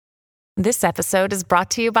This episode is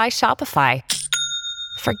brought to you by Shopify.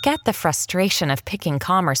 Forget the frustration of picking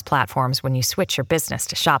commerce platforms when you switch your business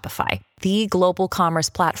to Shopify, the global commerce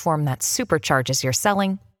platform that supercharges your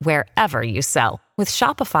selling wherever you sell. With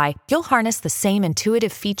Shopify, you'll harness the same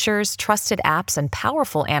intuitive features, trusted apps, and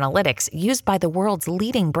powerful analytics used by the world's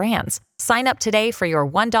leading brands. Sign up today for your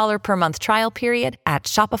 $1 per month trial period at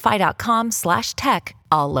shopify.com/tech,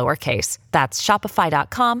 all lowercase. That's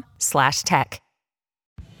shopify.com/tech.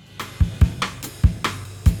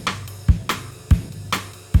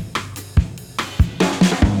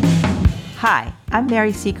 Hi, I'm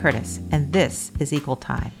Mary C. Curtis, and this is Equal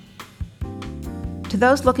Time. To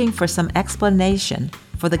those looking for some explanation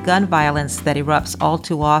for the gun violence that erupts all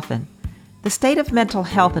too often, the state of mental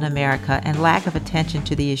health in America and lack of attention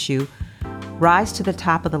to the issue rise to the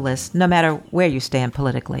top of the list no matter where you stand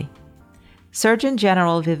politically. Surgeon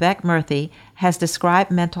General Vivek Murthy has described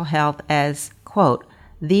mental health as, quote,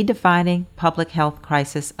 the defining public health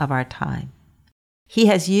crisis of our time. He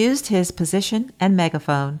has used his position and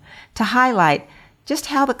megaphone to highlight just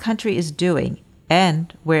how the country is doing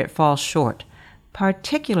and where it falls short,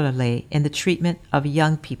 particularly in the treatment of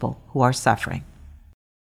young people who are suffering.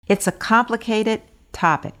 It's a complicated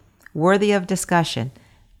topic, worthy of discussion,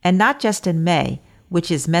 and not just in May, which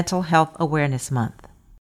is Mental Health Awareness Month.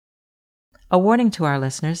 A warning to our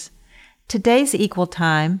listeners, today's Equal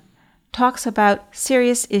Time talks about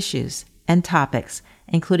serious issues and topics,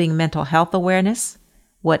 including mental health awareness,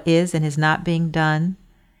 what is and is not being done,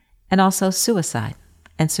 and also suicide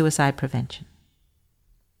and suicide prevention.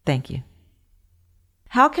 Thank you.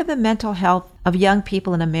 How can the mental health of young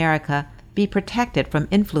people in America be protected from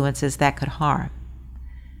influences that could harm?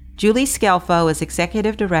 Julie Scelfo is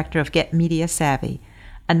Executive Director of Get Media Savvy,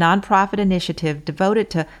 a nonprofit initiative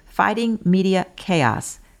devoted to fighting media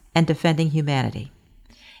chaos and defending humanity.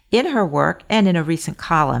 In her work and in a recent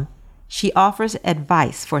column, she offers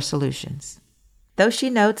advice for solutions. Though she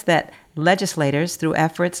notes that legislators, through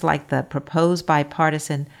efforts like the proposed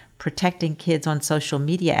bipartisan Protecting Kids on Social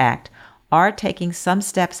Media Act, are taking some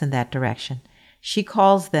steps in that direction, she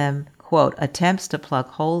calls them, quote, attempts to plug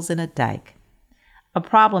holes in a dike. A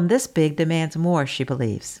problem this big demands more, she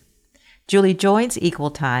believes. Julie joins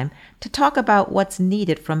Equal Time to talk about what's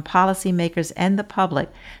needed from policymakers and the public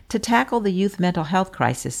to tackle the youth mental health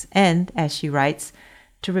crisis and, as she writes,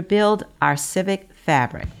 to rebuild our civic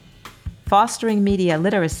fabric. Fostering media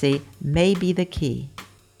literacy may be the key.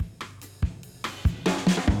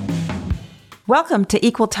 Welcome to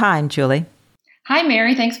Equal Time, Julie. Hi,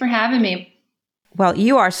 Mary. Thanks for having me. Well,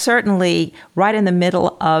 you are certainly right in the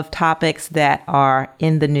middle of topics that are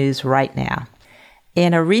in the news right now.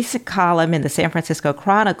 In a recent column in the San Francisco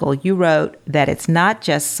Chronicle, you wrote that it's not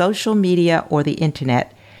just social media or the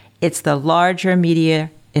internet, it's the larger media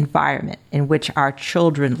environment in which our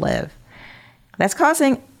children live. That's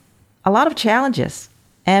causing a lot of challenges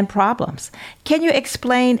and problems. Can you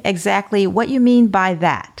explain exactly what you mean by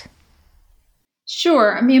that?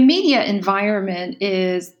 Sure. I mean, media environment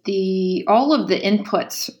is all of the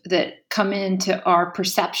inputs that come into our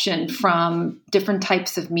perception from different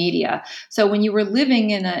types of media. So when you were living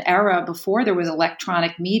in an era before there was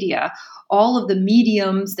electronic media, all of the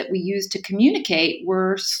mediums that we used to communicate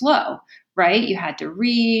were slow, right? You had to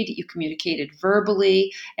read, you communicated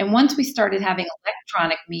verbally. And once we started having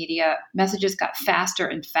electronic media, messages got faster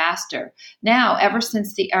and faster. Now, ever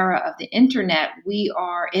since the era of the internet, we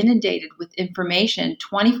are inundated with information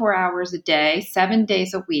 24 hours a day, 7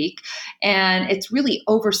 days a week. And it's really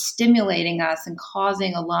overstimulating us and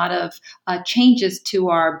causing a lot of changes to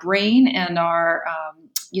our brain and our,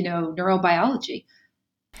 neurobiology.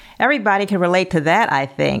 Everybody can relate to that, I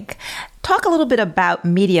think. Talk a little bit about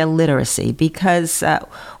media literacy, because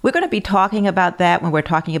we're going to be talking about that when we're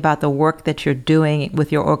talking about the work that you're doing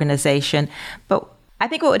with your organization. But I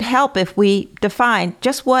think it would help if we define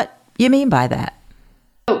just what you mean by that.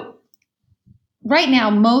 Right now,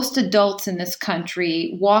 most adults in this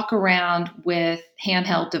country walk around with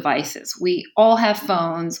handheld devices. We all have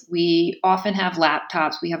phones. We often have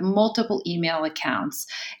laptops. We have multiple email accounts.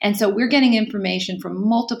 And so we're getting information from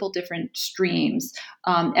multiple different streams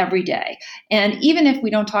every day. And even if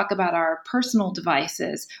we don't talk about our personal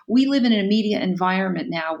devices, we live in a media environment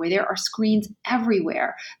now where there are screens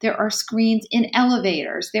everywhere. There are screens in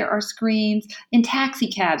elevators. There are screens in taxi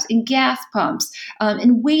cabs, in gas pumps,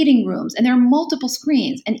 in waiting rooms. And there are multiple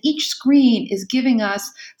screens. And each screen is giving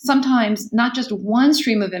us sometimes not just one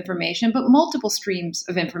stream of information, but multiple streams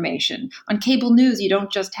of information. On cable news, you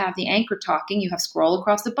don't just have the anchor talking, you have scroll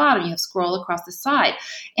across the bottom, you have scroll across the side.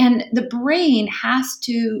 And the brain has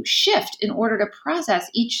to shift in order to process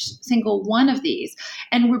each single one of these.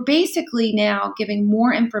 And we're basically now giving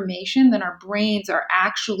more information than our brains are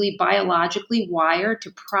actually biologically wired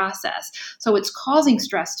to process. So it's causing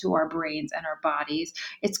stress to our brains and our bodies.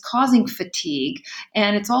 It's causing fatigue,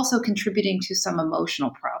 and it's also contributing to some emotional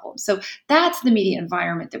problems. So that's the media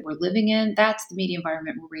environment that we're living in. That's the media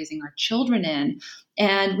environment we're raising our children in.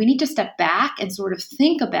 And we need to step back and sort of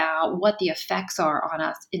think about what the effects are on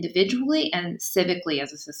us individually and civically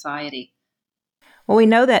as a society. Well, we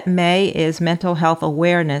know that May is Mental Health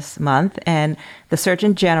Awareness Month, and the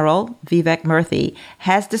Surgeon General, Vivek Murthy,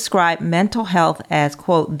 has described mental health as,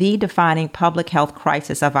 quote, the defining public health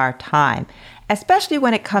crisis of our time, especially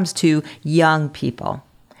when it comes to young people.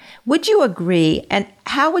 Would you agree, and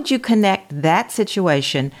how would you connect that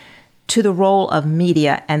situation to the role of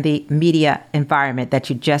media and the media environment that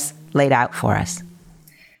you just laid out for us?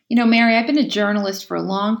 You know, Mary, I've been a journalist for a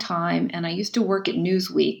long time, and I used to work at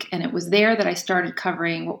Newsweek, and it was there that I started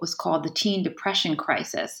covering what was called the teen depression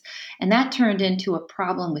crisis. And that turned into a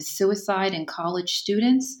problem with suicide in college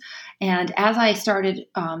students. And as I started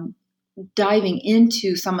diving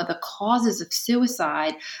into some of the causes of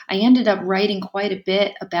suicide, I ended up writing quite a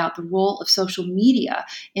bit about the role of social media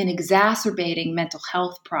in exacerbating mental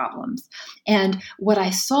health problems. And what I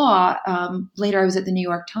saw later, I was at the New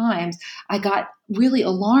York Times, I got really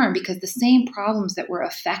alarmed because the same problems that were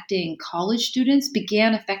affecting college students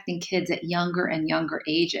began affecting kids at younger and younger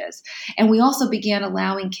ages. And we also began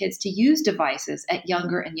allowing kids to use devices at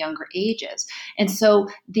younger and younger ages. And so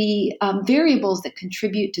the variables that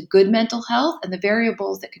contribute to good mental health and the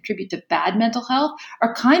variables that contribute to bad mental health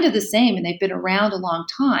are kind of the same, and they've been around a long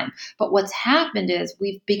time. But what's happened is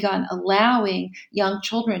we've begun allowing young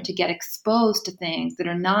children to get exposed to things that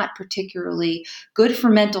are not particularly good for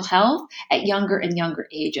mental health at younger and younger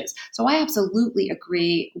ages. So I absolutely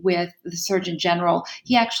agree with the Surgeon General.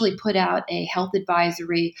 He actually put out a health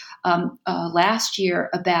advisory last year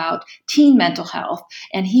about teen mental health,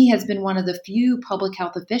 and he has been one of the few public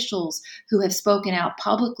health officials who have spoken out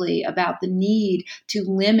publicly about the need to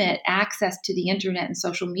limit access to the internet and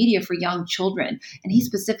social media for young children. And he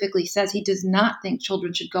specifically says he does not think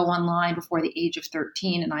children should go online before the age of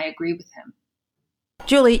 13, and I agree with him.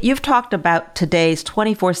 Julie, you've talked about today's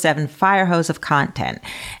 24/7 fire hose of content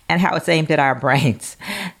and how it's aimed at our brains.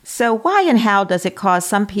 So why and how does it cause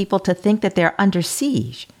some people to think that they're under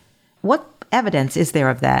siege? What evidence is there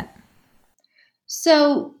of that?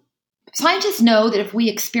 So scientists know that if we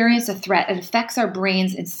experience a threat, it affects our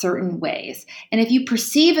brains in certain ways. And if you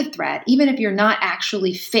perceive a threat, even if you're not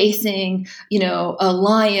actually facing, a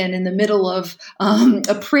lion in the middle of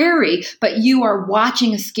a prairie, but you are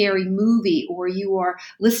watching a scary movie or you are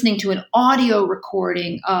listening to an audio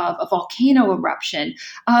recording of a volcano eruption,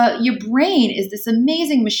 your brain is this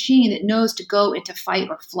amazing machine that knows to go into fight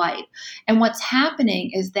or flight. And what's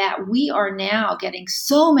happening is that we are now getting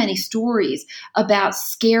so many stories about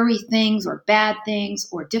scary things or bad things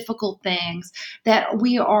or difficult things that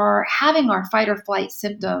we are having our fight or flight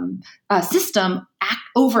system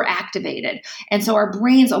overactivated. And so our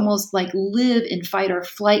brains almost like live in fight or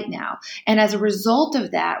flight now. And as a result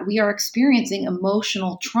of that, we are experiencing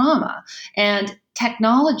emotional trauma. And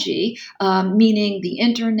technology, meaning the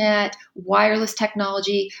internet, wireless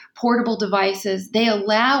technology, portable devices, they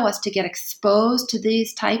allow us to get exposed to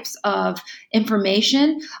these types of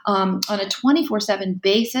information on a 24/7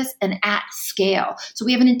 basis and at scale. So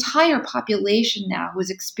we have an entire population now who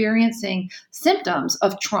is experiencing symptoms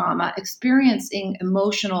of trauma, experiencing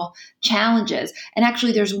emotional challenges. And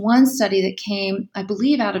actually, there's one study that came, I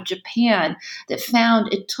believe, out of Japan that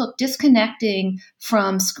found it took disconnecting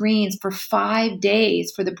from screens for 5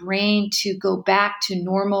 days for the brain to go back to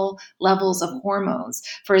normal levels of hormones,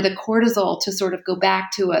 for the cortisol to sort of go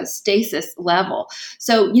back to a stasis level.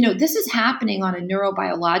 So, this is happening on a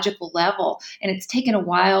neurobiological level, and it's taken a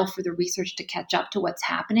while for the research to catch up to what's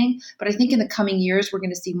happening. But I think in the coming years, we're going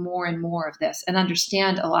to see more and more of this and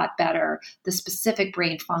understand a lot better the specific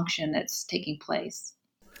brain function that's taking place.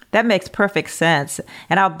 That makes perfect sense.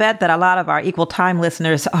 And I'll bet that a lot of our Equal Time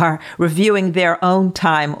listeners are reviewing their own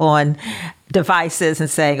time on devices and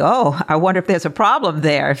saying, oh, I wonder if there's a problem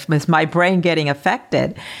there. Is my brain getting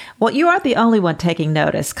affected? Well, you aren't the only one taking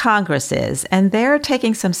notice. Congress is, and they're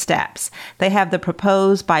taking some steps. They have the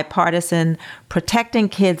proposed bipartisan Protecting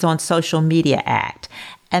Kids on Social Media Act.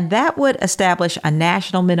 And that would establish a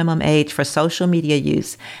national minimum age for social media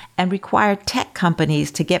use and require tech companies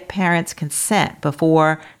to get parents' consent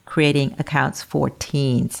before creating accounts for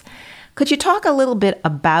teens. Could you talk a little bit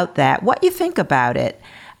about that, what you think about it,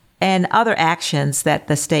 and other actions that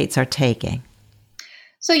the states are taking?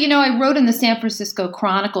 So, I wrote in the San Francisco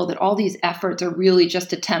Chronicle that all these efforts are really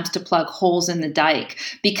just attempts to plug holes in the dike,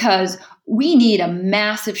 because we need a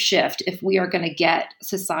massive shift if we are going to get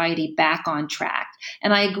society back on track.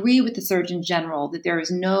 And I agree with the Surgeon General that there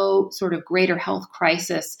is no sort of greater health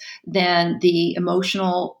crisis than the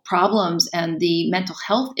emotional problems and the mental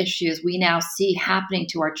health issues we now see happening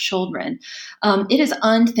to our children. It is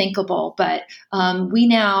unthinkable, but we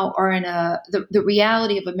now are in the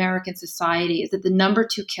reality of American society is that the number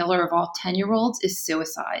 2 killer of all 10-year-olds is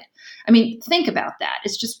suicide. I mean, think about that.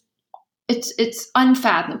 It's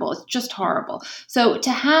unfathomable. It's just horrible. So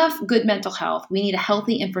to have good mental health, we need a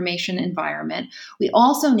healthy information environment. We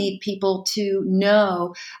also need people to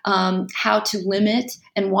know how to limit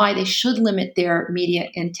and why they should limit their media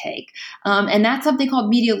intake. And that's something called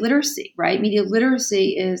media literacy, right? Media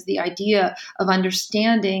literacy is the idea of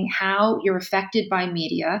understanding how you're affected by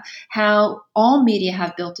media, how all media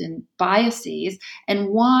have built-in biases, and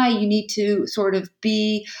why you need to sort of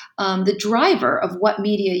be the driver of what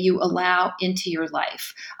media you allow into your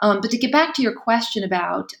life. But to get back to your question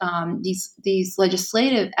about these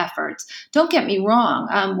legislative efforts, don't get me wrong.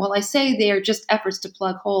 While I say they are just efforts to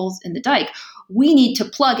plug holes in the dike, we need to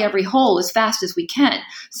plug every hole as fast as we can.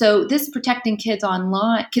 So this Protecting Kids on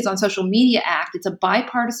Social Media Act, it's a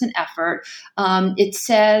bipartisan effort. It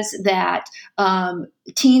says that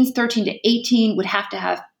teens 13 to 18 would have to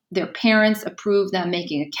have their parents approve them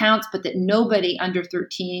making accounts, but that nobody under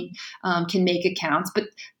 13 can make accounts. But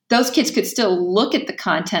those kids could still look at the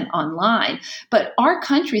content online. But our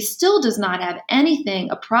country still does not have anything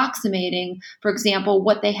approximating, for example,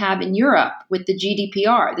 what they have in Europe with the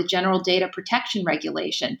GDPR, the General Data Protection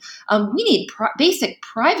Regulation. We need basic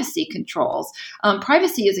privacy controls.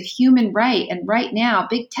 Privacy is a human right. And right now,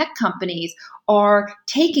 big tech companies are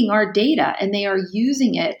taking our data and they are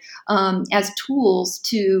using it as tools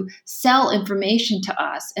to sell information to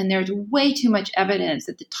us. And there's way too much evidence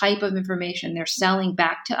that the type of information they're selling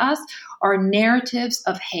back to us are narratives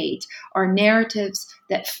of hate, are narratives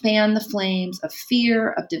that fan the flames of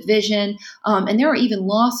fear, of division. And there are even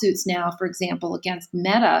lawsuits now, for example, against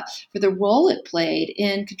Meta for the role it played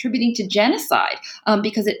in contributing to genocide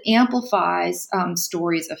because it amplifies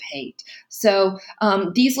stories of hate. So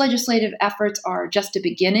these legislative efforts are just a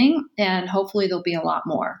beginning, and hopefully there'll be a lot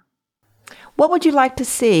more. What would you like to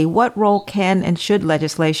see? What role can and should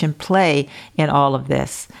legislation play in all of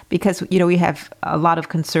this? Because, we have a lot of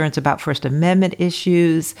concerns about First Amendment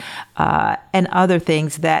issues and other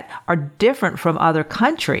things that are different from other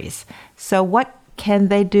countries. So what can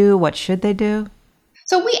they do? What should they do?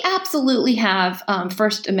 So we absolutely have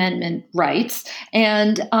First Amendment rights,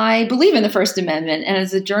 and I believe in the First Amendment. And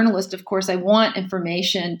as a journalist, of course, I want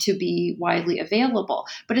information to be widely available.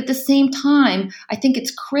 But at the same time, I think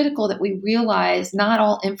it's critical that we realize not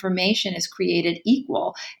all information is created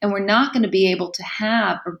equal, and we're not going to be able to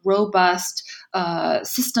have a robust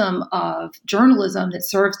system of journalism that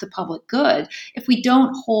serves the public good if we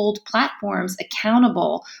don't hold platforms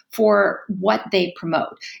accountable for what they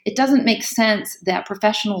promote. It doesn't make sense that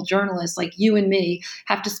professional journalists like you and me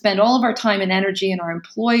have to spend all of our time and energy, and our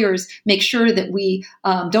employers make sure that we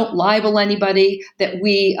don't libel anybody, that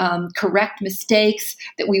we correct mistakes,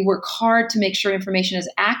 that we work hard to make sure information is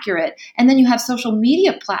accurate. And then you have social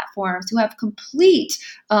media platforms who have complete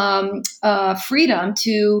freedom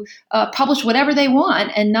to publish whatever they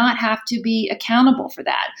want and not have to be accountable for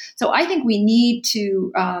that. So I think we need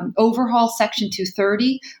to overhaul Section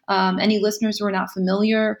 230. Any listeners who are not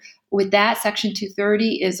familiar with that, Section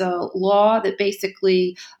 230 is a law that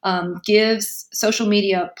basically gives social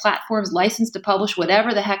media platforms license to publish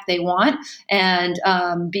whatever the heck they want and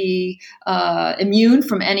be immune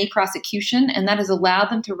from any prosecution. And that has allowed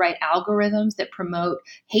them to write algorithms that promote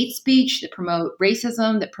hate speech, that promote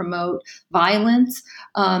racism, that promote violence.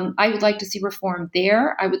 I would like to see reform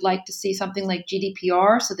there. I would like to see something like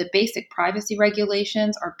GDPR so that basic privacy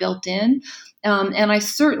regulations are built in. And I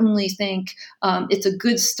certainly think it's a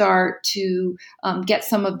good start to get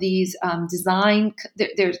some of these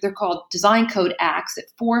they're called design code acts that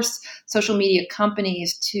force social media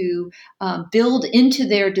companies to build into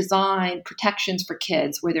their design protections for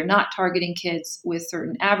kids where they're not targeting kids with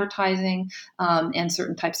certain advertising and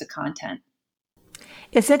certain types of content.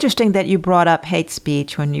 It's interesting that you brought up hate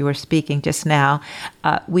speech when you were speaking just now.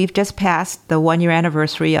 We've just passed the 1-year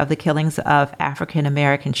anniversary of the killings of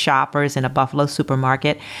African-American shoppers in a Buffalo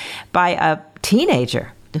supermarket by a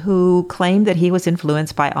teenager who claimed that he was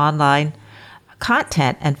influenced by online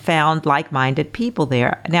content and found like-minded people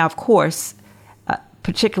there. Now, of course,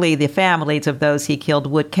 particularly the families of those he killed,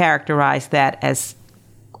 would characterize that as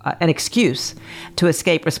an excuse to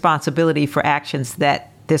escape responsibility for actions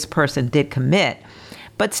that this person did commit.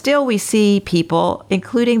 But still, we see people,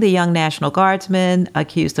 including the young National Guardsman,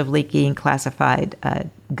 accused of leaking classified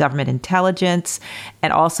government intelligence.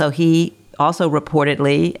 And also, he also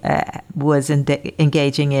reportedly was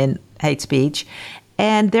engaging in hate speech.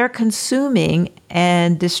 And they're consuming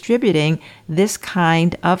and distributing this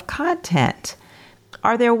kind of content.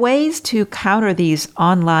 Are there ways to counter these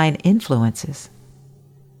online influences?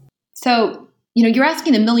 So, you're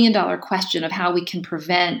asking the million-dollar question of how we can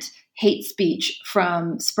prevent hate speech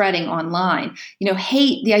from spreading online.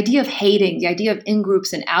 Hate, the idea of hating, the idea of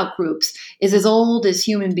in-groups and out-groups is as old as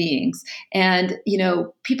human beings. And,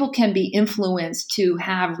 people can be influenced to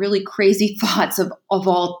have really crazy thoughts of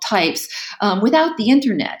all types without the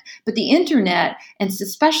internet. But the internet, and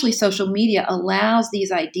especially social media, allows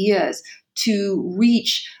these ideas to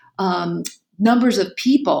reach numbers of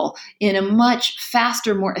people in a much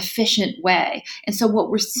faster, more efficient way. And so what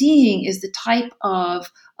we're seeing is the type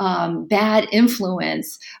of bad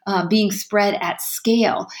influence being spread at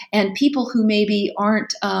scale. And people who maybe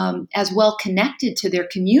aren't as well connected to their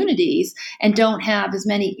communities and don't have as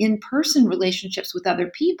many in-person relationships with other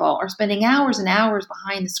people are spending hours and hours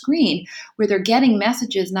behind the screen where they're getting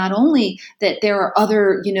messages not only that there are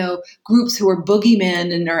other, groups who are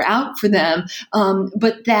boogeymen and are out for them,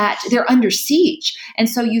 but that they're under siege. And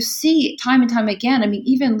so you see time and time again,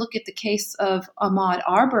 even look at the case of Ahmaud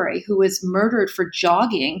Arbery, who was murdered for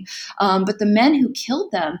jogging. But the men who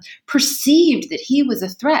killed them perceived that he was a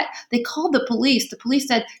threat. They called the police. The police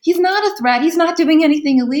said, he's not a threat. He's not doing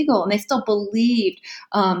anything illegal. And they still believed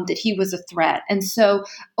that he was a threat. And so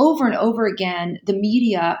over and over again, the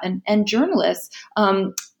media and journalists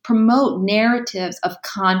promote narratives of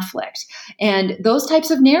conflict. And those types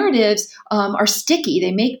of narratives are sticky.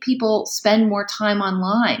 They make people spend more time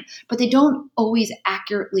online, but they don't always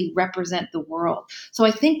accurately represent the world. So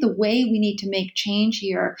I think the way we need to make change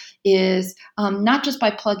here is not just by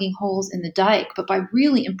plugging holes in the dike, but by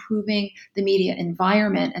really improving the media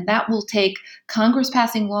environment. And that will take Congress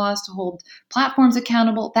passing laws to hold platforms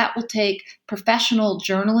accountable. That will take professional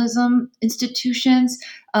journalism institutions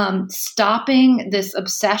stopping this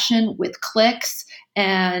obsession with clicks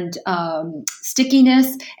and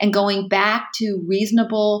stickiness and going back to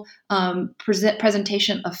reasonable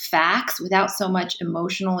presentation of facts without so much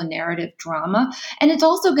emotional and narrative drama. And it's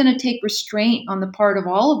also going to take restraint on the part of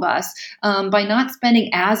all of us by not spending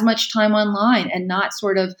as much time online and not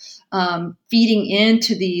sort of feeding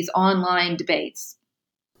into these online debates.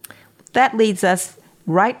 That leads us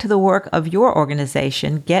right to the work of your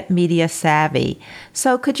organization, Get Media Savvy.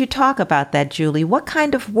 So could you talk about that, Julie? What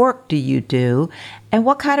kind of work do you do, and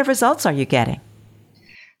what kind of results are you getting?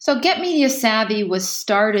 So Get Media Savvy was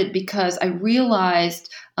started because I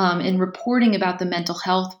realized in reporting about the mental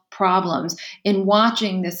health problems, in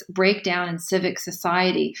watching this breakdown in civic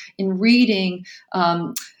society, in reading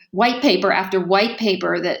white paper after white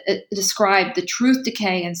paper that described the truth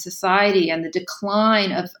decay in society and the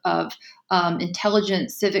decline of intelligent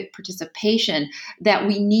civic participation, that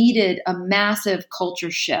we needed a massive culture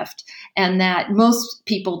shift, and that most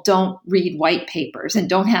people don't read white papers and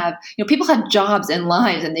don't have, people have jobs and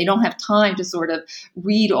lives and they don't have time to sort of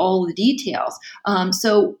read all the details.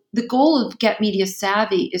 So the goal of Get Media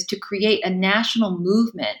Savvy is to create a national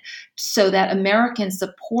movement so that Americans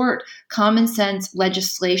support common sense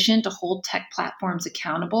legislation to hold tech platforms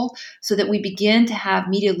accountable, so that we begin to have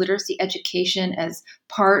media literacy education as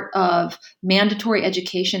part of mandatory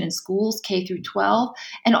education in schools K through 12,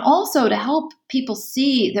 and also to help people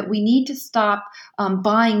see that we need to stop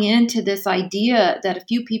buying into this idea that a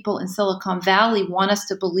few people in Silicon Valley want us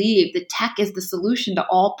to believe that tech is the solution to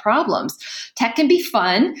all problems. Tech can be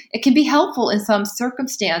fun, it can be helpful in some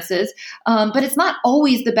circumstances, but it's not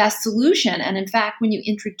always the best solution. And in fact, when you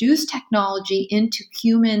introduce technology into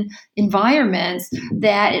human environments,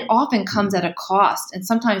 that it often comes at a cost, and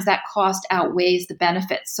sometimes that cost outweighs the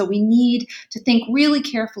benefits. So we need to think really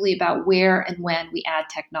carefully about where and when we add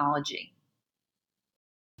technology.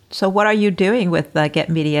 So what are you doing with Get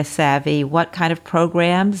Media Savvy? What kind of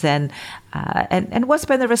programs and what's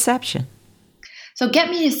been the reception? So Get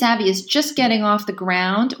Media Savvy is just getting off the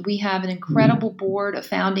ground. We have an incredible board of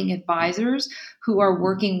founding advisors who are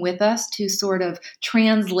working with us to sort of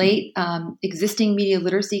translate existing media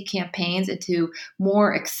literacy campaigns into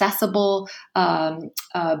more accessible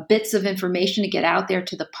bits of information to get out there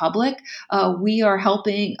to the public. We are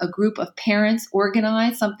helping a group of parents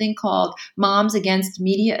organize something called Moms Against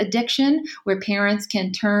Media Addiction, where parents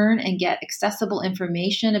can turn and get accessible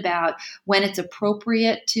information about when it's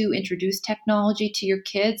appropriate to introduce technology technology to your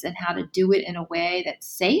kids and how to do it in a way that's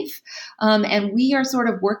safe. And we are sort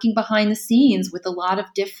of working behind the scenes with a lot of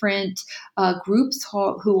different groups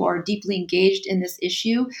who are deeply engaged in this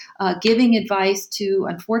issue, giving advice to,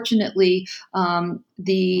 unfortunately,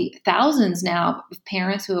 the thousands now of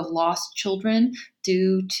parents who have lost children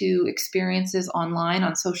due to experiences online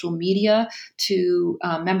on social media, to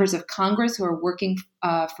members of Congress who are working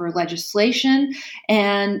for legislation,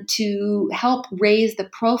 and to help raise the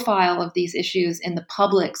profile of these issues in the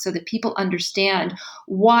public so that people understand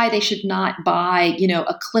why they should not buy,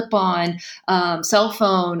 a clip-on cell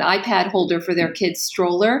phone, iPad holder for their kid's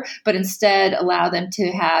stroller, but instead allow them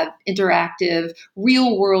to have interactive,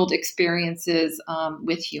 real-world experiences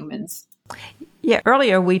with humans. Yeah,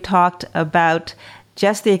 earlier we talked about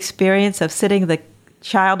just the experience of sitting the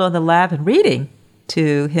child on the lap and reading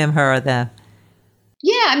to him, her, or them.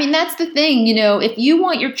 Yeah, I mean, that's the thing. If you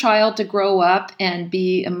want your child to grow up and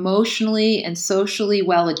be emotionally and socially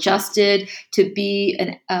well-adjusted, to be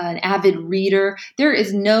an avid reader, there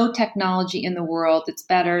is no technology in the world that's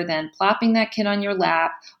better than plopping that kid on your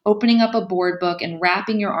lap, opening up a board book, and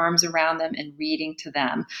wrapping your arms around them and reading to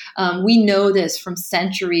them. We know this from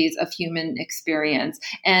centuries of human experience.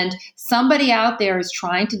 And somebody out there is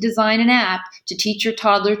trying to design an app to teach your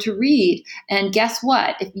toddler to read. And guess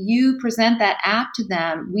what? If you present that app to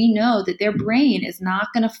them, we know that their brain is not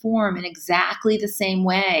going to form in exactly the same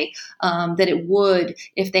way that it would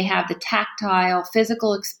if they have the tactile,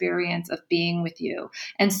 physical experience of being with you.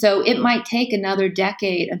 And so it might take another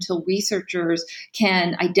decade until researchers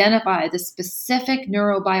can identify the specific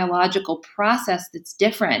neurobiological process that's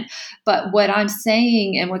different. But what I'm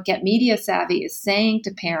saying, and what Get Media Savvy is saying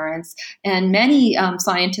to parents, and many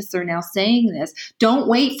scientists are now saying this, don't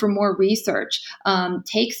wait for more research.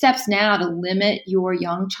 Take steps now to limit your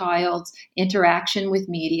young child's interaction with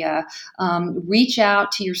media. Reach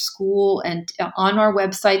out to your school, and on our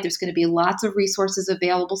website, there's going to be lots of resources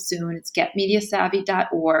available soon. It's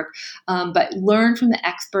getmediasavvy.org. But learn from the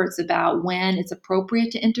experts about when it's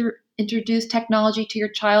appropriate to introduce technology to your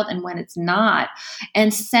child and when it's not,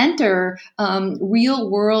 and center real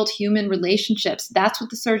world human relationships. That's what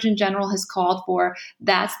the Surgeon General has called for.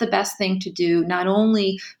 That's the best thing to do, not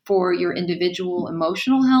only for your individual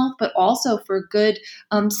emotional health, but also for good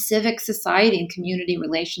civic society and community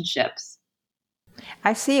relationships.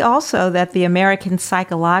 I see also that the American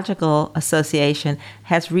Psychological Association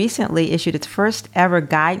has recently issued its first ever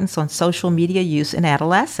guidance on social media use in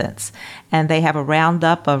adolescence. And they have a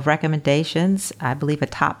roundup of recommendations, I believe a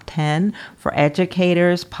top 10 for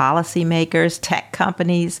educators, policymakers, tech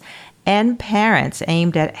companies, and parents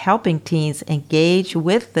aimed at helping teens engage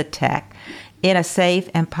with the tech in a safe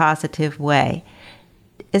and positive way.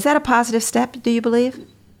 Is that a positive step, do you believe?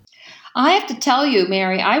 I have to tell you,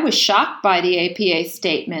 Mary, I was shocked by the APA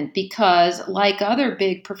statement because, like other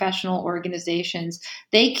big professional organizations,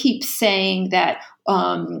 they keep saying that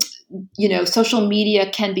social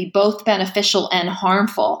media can be both beneficial and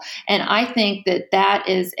harmful. And I think that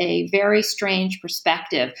is a very strange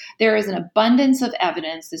perspective. There is an abundance of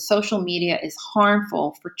evidence that social media is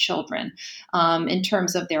harmful for children in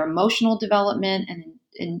terms of their emotional development and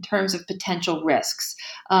in terms of potential risks.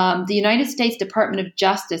 The United States Department of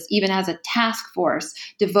Justice even has a task force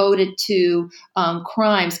devoted to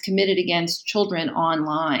crimes committed against children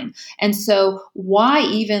online. And so why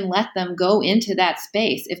even let them go into that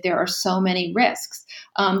space if there are so many risks?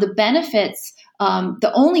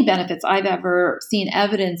 The only benefits I've ever seen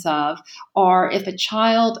evidence of are if a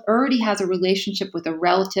child already has a relationship with a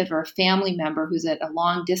relative or a family member who's at a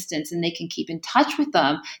long distance and they can keep in touch with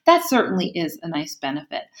them. That certainly is a nice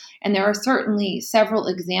benefit. And there are certainly several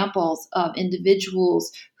examples of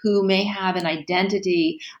individuals who may have an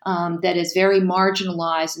identity that is very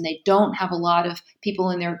marginalized and they don't have a lot of people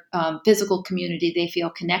in their physical community they feel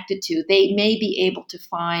connected to. They may be able to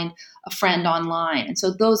find a friend online. And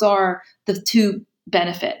so those are the two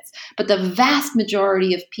benefits. But the vast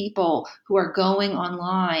majority of people who are going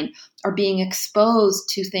online are being exposed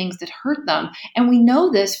to things that hurt them. And we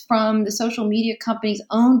know this from the social media companies'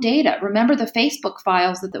 own data. Remember the Facebook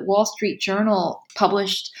files that the Wall Street Journal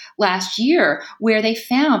published last year, where they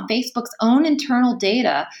found Facebook's own internal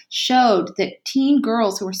data showed that teen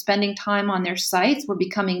girls who were spending time on their sites were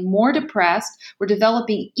becoming more depressed, were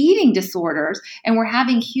developing eating disorders, and were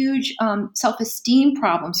having huge self-esteem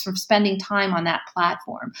problems from spending time on that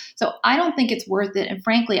platform. So I don't think it's worth it. And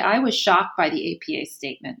frankly, I was shocked by the APA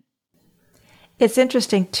statement. It's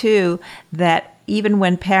interesting, too, that even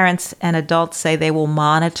when parents and adults say they will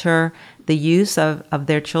monitor the use of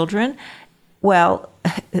their children, well,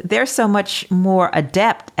 they're so much more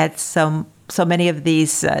adept at some so many of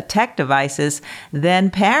these tech devices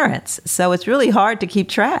than parents. So it's really hard to keep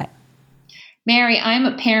track. Mary, I'm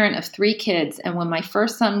a parent of 3 kids, and when my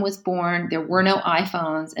first son was born, there were no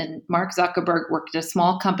iPhones, and Mark Zuckerberg worked at a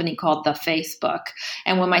small company called The Facebook.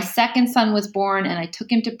 And when my second son was born and I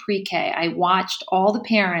took him to pre-K, I watched all the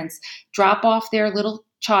parents drop off their little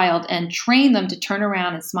child and train them to turn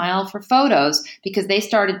around and smile for photos because they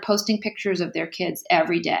started posting pictures of their kids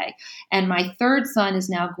every day. And my third son is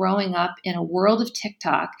now growing up in a world of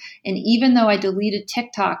TikTok. And even though I deleted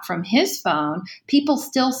TikTok from his phone, people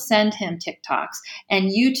still send him TikToks.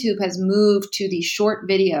 And YouTube has moved to these short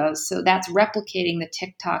videos. So that's replicating the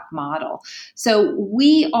TikTok model. So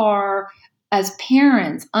we are, as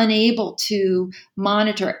parents, unable to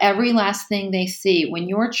monitor every last thing they see. When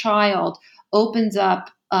your child opens up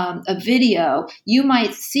a video, you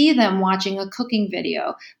might see them watching a cooking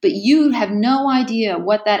video, but you have no idea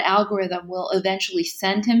what that algorithm will eventually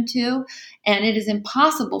send him to. And it is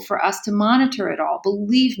impossible for us to monitor it all.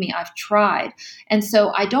 Believe me, I've tried. And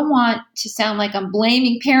so I don't want to sound like I'm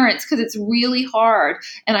blaming parents because it's really hard.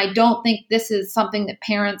 And I don't think this is something that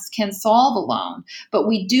parents can solve alone. But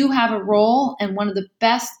we do have a role. And one of the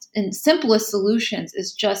best and simplest solutions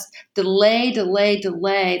is just delay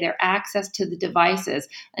their access to the devices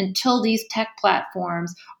until these tech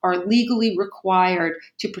platforms are legally required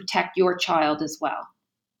to protect your child as well.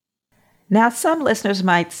 Now, some listeners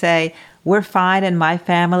might say, we're fine in my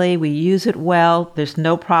family. We use it well. There's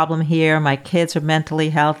no problem here. My kids are mentally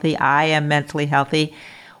healthy. I am mentally healthy.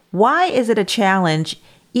 Why is it a challenge,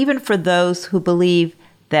 even for those who believe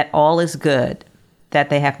that all is good, that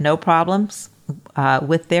they have no problems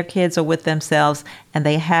with their kids or with themselves, and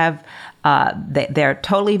they're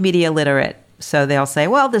totally media literate? So they'll say,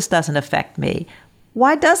 well, this doesn't affect me.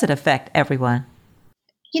 Why does it affect everyone?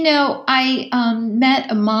 You know, I met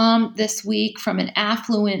a mom this week from an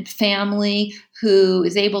affluent family who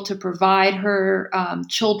is able to provide her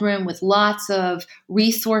children with lots of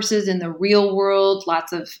resources in the real world,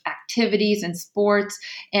 lots of activities and sports.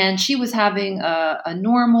 And she was having a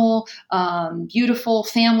normal, beautiful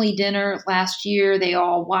family dinner last year. They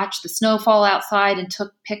all watched the snowfall outside and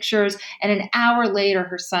took pictures. And an hour later,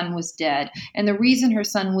 her son was dead. And the reason her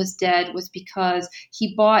son was dead was because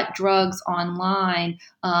he bought drugs online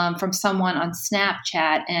from someone on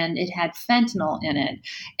Snapchat, and it had fentanyl in it.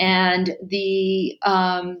 And the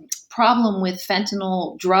problem with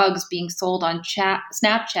fentanyl drugs being sold on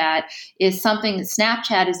Snapchat is something that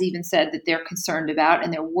Snapchat has even said that they're concerned about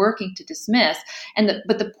and they're working to dismiss.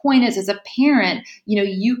 But the point is, as a parent,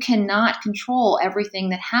 you cannot control everything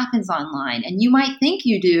that happens online, and you might think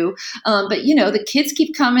you do, but the kids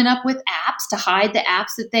keep coming up with apps to hide the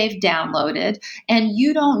apps that they've downloaded, and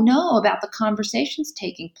you don't know about the conversations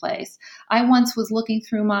taking place. I once was looking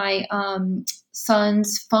through my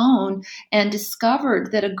son's phone and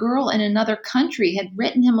discovered that a girl in another country had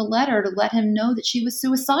written him a letter to let him know that she was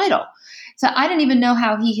suicidal. So I didn't even know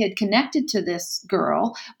how he had connected to this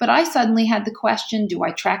girl, but I suddenly had the question, do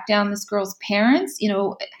I track down this girl's parents?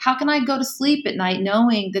 How can I go to sleep at night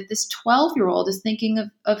knowing that this 12-year-old is thinking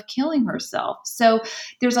of killing herself? So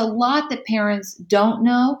there's a lot that parents don't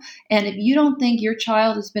know. And if you don't think your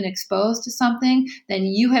child has been exposed to something, then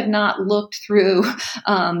you have not looked through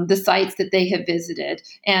the sites that they have visited.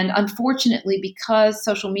 And unfortunately, because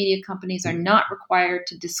social media companies are not required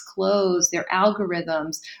to disclose their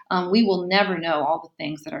algorithms, we will never know all the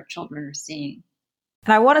things that our children are seeing.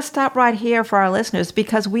 And I want to stop right here for our listeners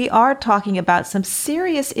because we are talking about some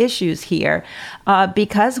serious issues here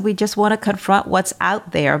because we just want to confront what's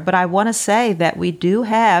out there. But I want to say that we do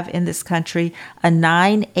have in this country a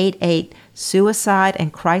 988 suicide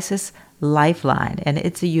and crisis lifeline. And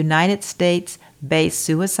it's a United States-based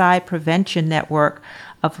suicide prevention network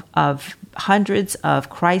of hundreds of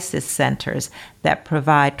crisis centers that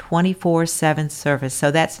provide 24/7 service.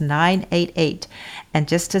 So that's 988. And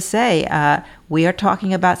just to say, we are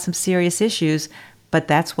talking about some serious issues, but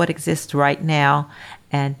that's what exists right now.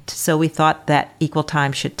 And so we thought that Equal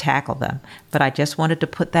Time should tackle them. But I just wanted to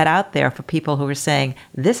put that out there for people who are saying,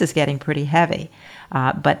 this is getting pretty heavy.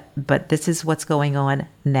 But this is what's going on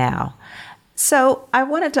now. So I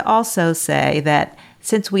wanted to also say that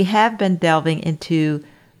since we have been delving into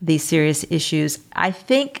these serious issues, I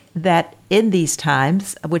think that in these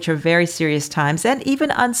times, which are very serious times, and even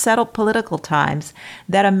unsettled political times,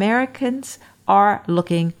 that Americans are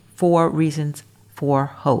looking for reasons for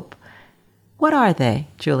hope. What are they,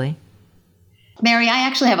 Julie? Mary, I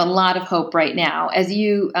actually have a lot of hope right now. As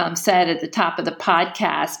you said at the top of the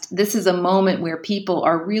podcast, this is a moment where people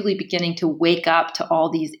are really beginning to wake up to all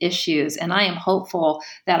these issues. And I am hopeful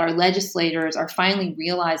that our legislators are finally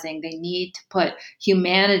realizing they need to put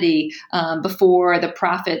humanity before the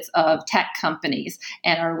profits of tech companies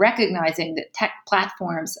and are recognizing that tech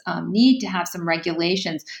platforms need to have some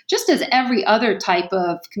regulations, just as every other type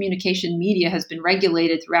of communication media has been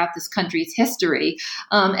regulated throughout this country's history,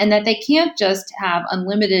 and that they can't just have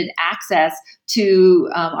unlimited access to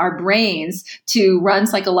our brains to run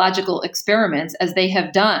psychological experiments as they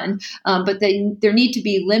have done, but there need to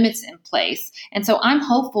be limits in place. And so I'm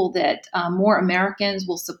hopeful that more Americans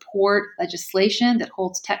will support legislation that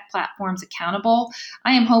holds tech platforms accountable.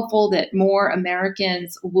 I am hopeful that more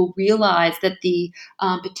Americans will realize that the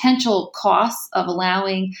potential costs of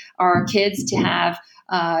allowing our kids to have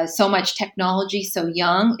so much technology so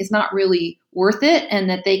young is not really worth it, and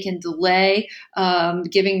that they can delay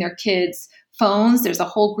giving their kids phones. There's a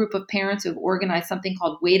whole group of parents who have organized something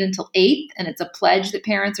called Wait Until 8th, and it's a pledge that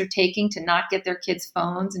parents are taking to not get their kids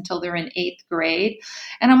phones until they're in 8th grade.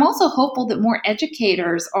 And I'm also hopeful that more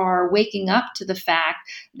educators are waking up to the fact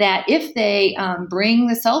that if they bring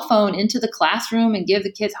the cell phone into the classroom and give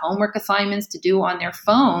the kids homework assignments to do on their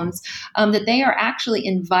phones, that they are actually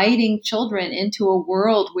inviting children into a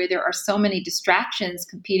world where there are so many distractions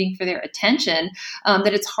competing for their attention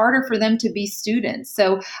that it's harder for them to be students.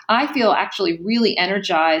 So I feel actually really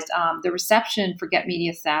energized. The reception for Get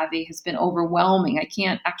Media Savvy has been overwhelming. I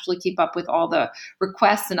can't actually keep up with all the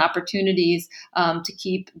requests and opportunities to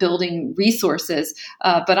keep building resources.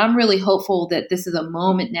 But I'm really hopeful that this is a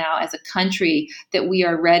moment now as a country that we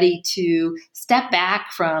are ready to step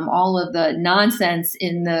back from all of the nonsense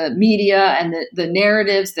in the media and the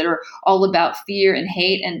narratives that are all about fear and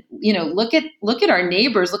hate. And, look at our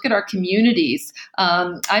neighbors, look at our communities.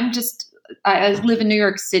 I live in New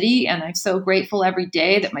York City, and I'm so grateful every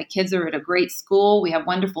day that my kids are at a great school. We have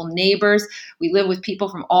wonderful neighbors. We live with people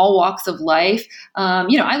from all walks of life.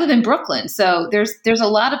 I live in Brooklyn, so there's a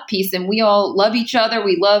lot of peace, and we all love each other.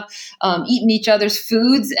 We love eating each other's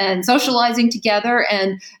foods and socializing together.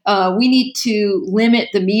 And we need to limit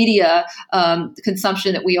the media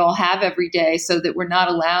consumption that we all have every day, so that we're not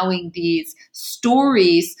allowing these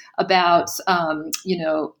stories about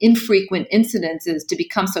infrequent incidences to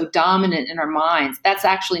become so dominant in our minds. That's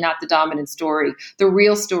actually not the dominant story. The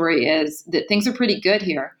real story is that things are pretty good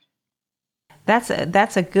here. That's a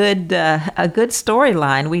good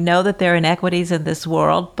storyline. We know that there are inequities in this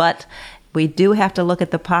world, but we do have to look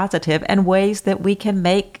at the positive and ways that we can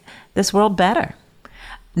make this world better.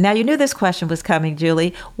 Now, you knew this question was coming,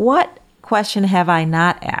 Julie. What question have I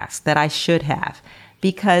not asked that I should have?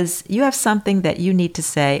 Because you have something that you need to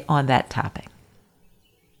say on that topic.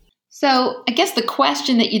 So I guess the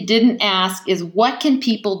question that you didn't ask is, what can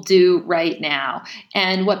people do right now?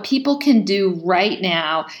 And what people can do right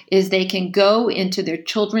now is they can go into their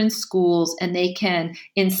children's schools and they can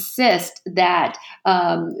insist that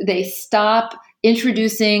they stop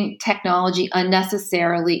introducing technology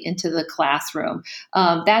unnecessarily into the classroom.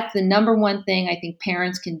 That's the number one thing I think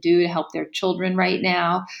parents can do to help their children right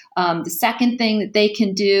now. The second thing that they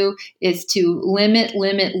can do is to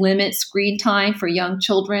limit screen time for young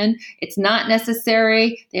children. It's not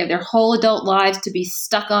necessary. They have their whole adult lives to be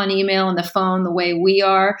stuck on email and the phone the way we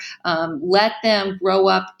are. Let them grow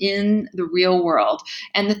up in the real world.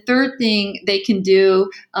 And the third thing they can do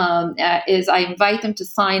is I invite them to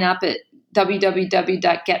sign up at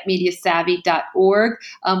www.getmediasavvy.org.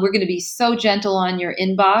 We're going to be so gentle on your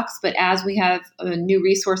inbox, but as we have new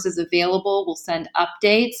resources available, we'll send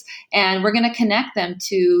updates, and we're going to connect them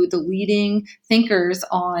to the leading thinkers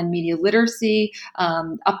on media literacy,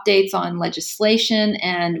 updates on legislation,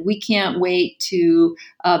 and we can't wait to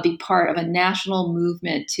be part of a national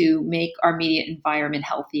movement to make our media environment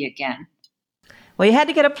healthy again. Well, you had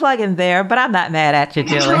to get a plug in there, but I'm not mad at you,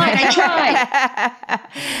 Julie. I tried.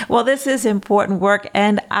 Well, this is important work,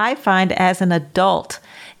 and I find as an adult,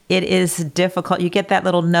 it is difficult. You get that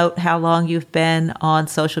little note how long you've been on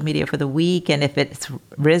social media for the week, and if it's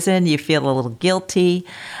risen, you feel a little guilty.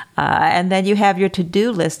 And then you have your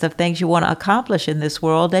to-do list of things you want to accomplish in this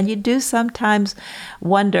world, and you do sometimes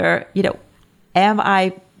wonder, am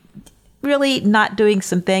I really not doing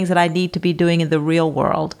some things that I need to be doing in the real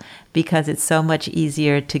world, because it's so much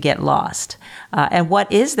easier to get lost. And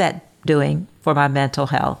what is that doing for my mental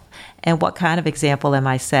health? And what kind of example am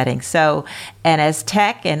I setting? So, and as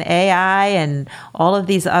tech and AI and all of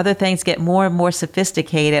these other things get more and more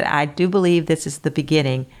sophisticated, I do believe this is the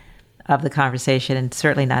beginning of the conversation and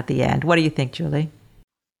certainly not the end. What do you think, Julie?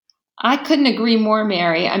 I couldn't agree more,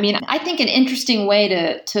 Mary. I mean, I think an interesting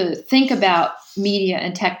way to think about media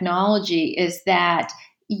and technology is that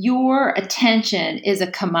your attention is a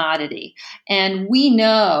commodity. And we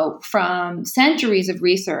know from centuries of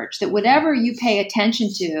research that whatever you pay attention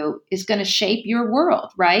to is going to shape your world,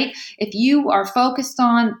 right? If you are focused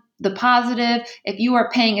on the positive, if you are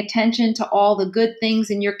paying attention to all the good things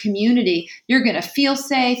in your community, you're going to feel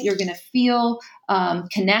safe, you're going to feel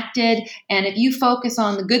connected. And if you focus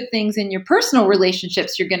on the good things in your personal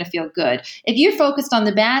relationships, you're going to feel good. If you're focused on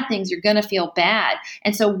the bad things, you're going to feel bad.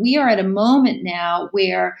 And so we are at a moment now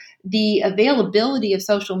where the availability of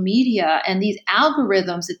social media and these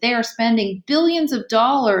algorithms that they are spending billions of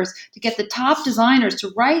dollars to get the top designers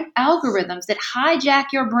to write algorithms that hijack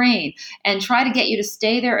your brain and try to get you to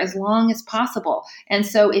stay there as long as possible. And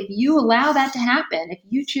so if you allow that to happen, if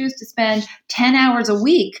you choose to spend 10 hours a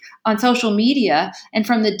week on social media, and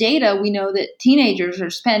from the data, we know that teenagers are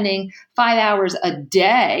spending 5 hours a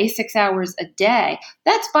day, 6 hours a day.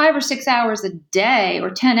 That's 5 or 6 hours a day or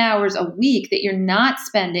 10 hours a week that you're not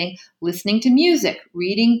spending listening to music,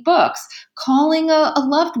 reading books, calling a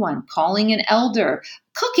loved one, calling an elder,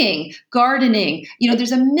 cooking, gardening.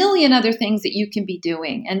 There's a million other things that you can be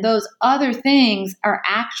doing. And those other things are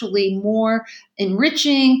actually more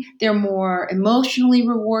enriching, they're more emotionally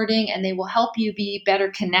rewarding, and they will help you be better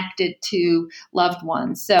connected to loved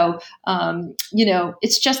ones. So,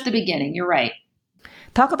 it's just the beginning. You're right.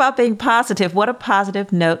 Talk about being positive. What a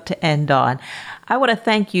positive note to end on. I want to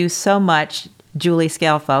thank you so much, Julie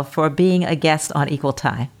Scelfo, for being a guest on Equal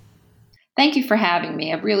Time. Thank you for having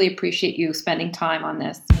me. I really appreciate you spending time on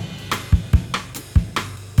this.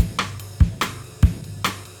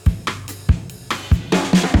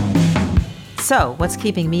 So, what's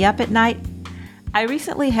keeping me up at night? I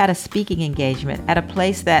recently had a speaking engagement at a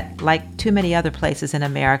place that, like too many other places in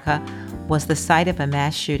America, was the site of a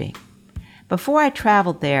mass shooting. Before I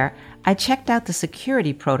traveled there, I checked out the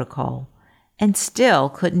security protocol and still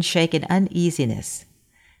couldn't shake an uneasiness.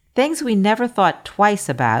 Things we never thought twice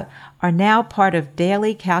about are now part of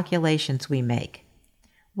daily calculations we make.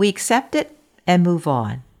 We accept it and move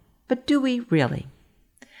on. But do we really?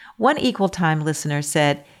 One Equal Time listener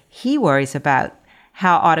said he worries about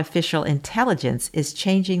how artificial intelligence is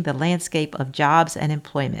changing the landscape of jobs and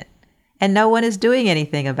employment, and no one is doing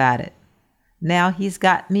anything about it. Now he's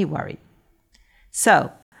got me worried.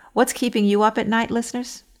 So, what's keeping you up at night,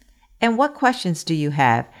 listeners? And what questions do you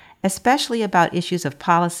have, especially about issues of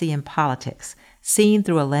policy and politics, seen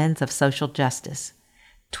through a lens of social justice?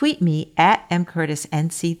 Tweet me at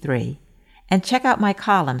mcurtisnc3 and check out my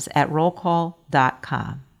columns at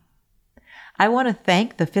rollcall.com. I want to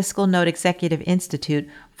thank the Fiscal Note Executive Institute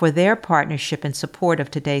for their partnership and support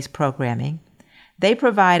of today's programming. They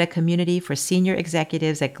provide a community for senior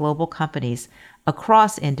executives at global companies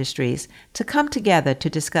across industries to come together to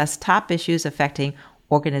discuss top issues affecting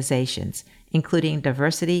organizations, including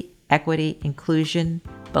diversity, equity, inclusion,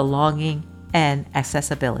 belonging, and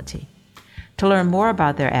accessibility. To learn more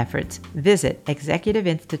about their efforts, visit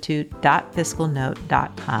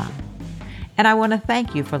executiveinstitute.fiscalnote.com. And I want to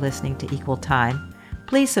thank you for listening to Equal Time.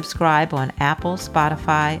 Please subscribe on Apple,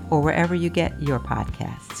 Spotify, or wherever you get your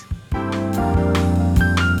podcasts.